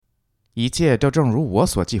一切都正如我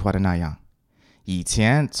所计划的那样。以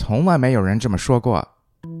前从来没有人这么说过。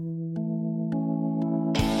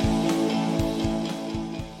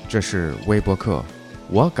这是微播客，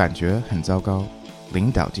我感觉很糟糕，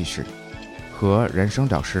领导记事和人生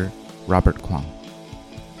导师 Robert Kwong。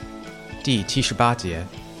第78节，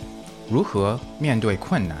如何面对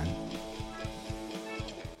困难。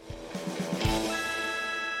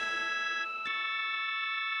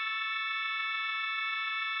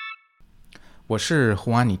我是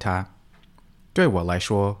胡安妮塔，对我来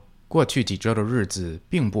说，过去几周的日子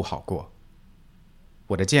并不好过。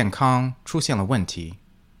我的健康出现了问题，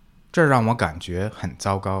这让我感觉很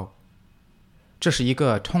糟糕。这是一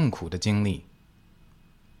个痛苦的经历。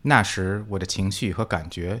那时我的情绪和感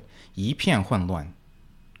觉一片混乱，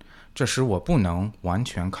这使我不能完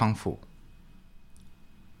全康复。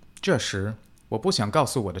这时我不想告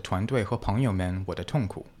诉我的团队和朋友们我的痛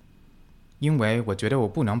苦，因为我觉得我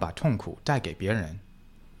不能把痛苦带给别人。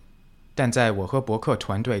但在我和博客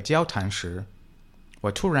团队交谈时，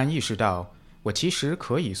我突然意识到，我其实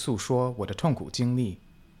可以诉说我的痛苦经历，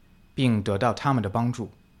并得到他们的帮助。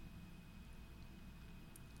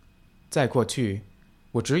在过去，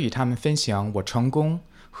我只与他们分享我成功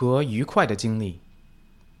和愉快的经历。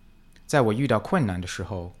在我遇到困难的时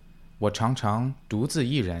候，我常常独自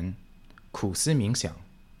一人苦思冥想，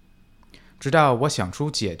直到我想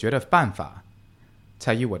出解决的办法，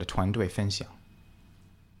才与我的团队分享。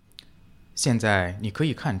现在你可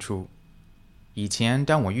以看出，以前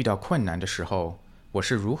当我遇到困难的时候，我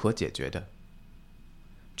是如何解决的。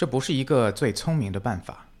这不是一个最聪明的办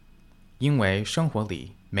法，因为生活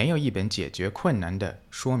里没有一本解决困难的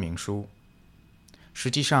说明书。实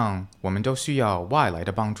际上，我们都需要外来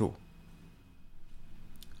的帮助。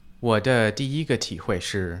我的第一个体会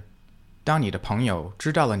是，当你的朋友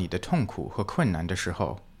知道了你的痛苦和困难的时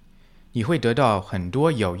候，你会得到很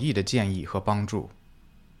多有益的建议和帮助。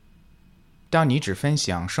当你只分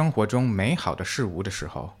享生活中美好的事物的时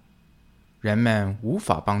候，人们无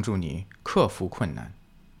法帮助你克服困难，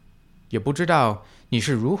也不知道你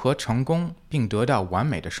是如何成功并得到完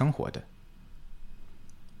美的生活的。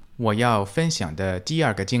我要分享的第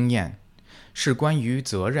二个经验是关于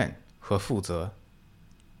责任和负责。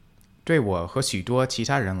对我和许多其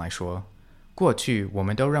他人来说，过去我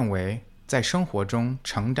们都认为在生活中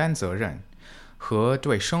承担责任和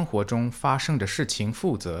对生活中发生的事情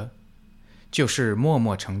负责，就是默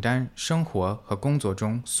默承担生活和工作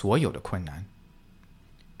中所有的困难。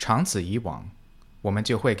长此以往，我们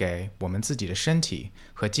就会给我们自己的身体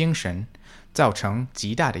和精神造成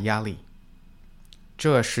极大的压力，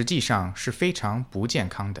这实际上是非常不健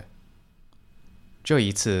康的。这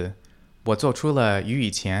一次，我做出了与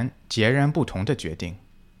以前截然不同的决定。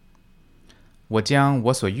我将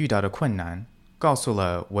我所遇到的困难告诉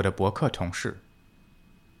了我的博客同事。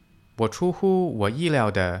我出乎我意料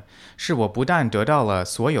的是，我不但得到了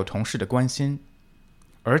所有同事的关心，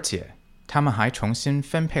而且他们还重新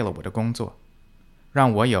分配了我的工作，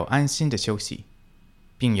让我有安心的休息，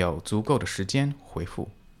并有足够的时间回复。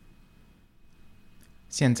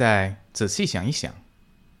现在仔细想一想，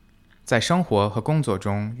在生活和工作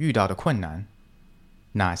中遇到的困难，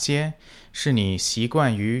哪些是你习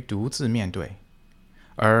惯于独自面对，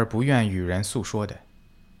而不愿与人诉说的？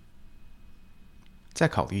再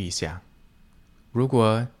考虑一下，如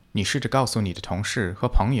果你试着告诉你的同事和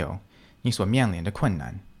朋友你所面临的困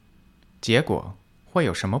难，结果会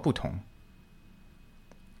有什么不同？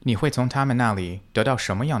你会从他们那里得到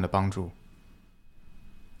什么样的帮助？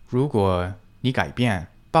如果你改变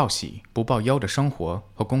报喜不报忧的生活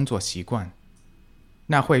和工作习惯，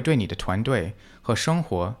那会对你的团队和生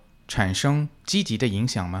活产生积极的影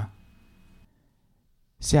响吗？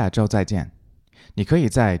下周再见。你可以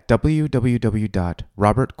在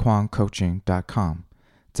www.robertkwongcoaching.com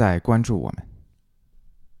再关注我们。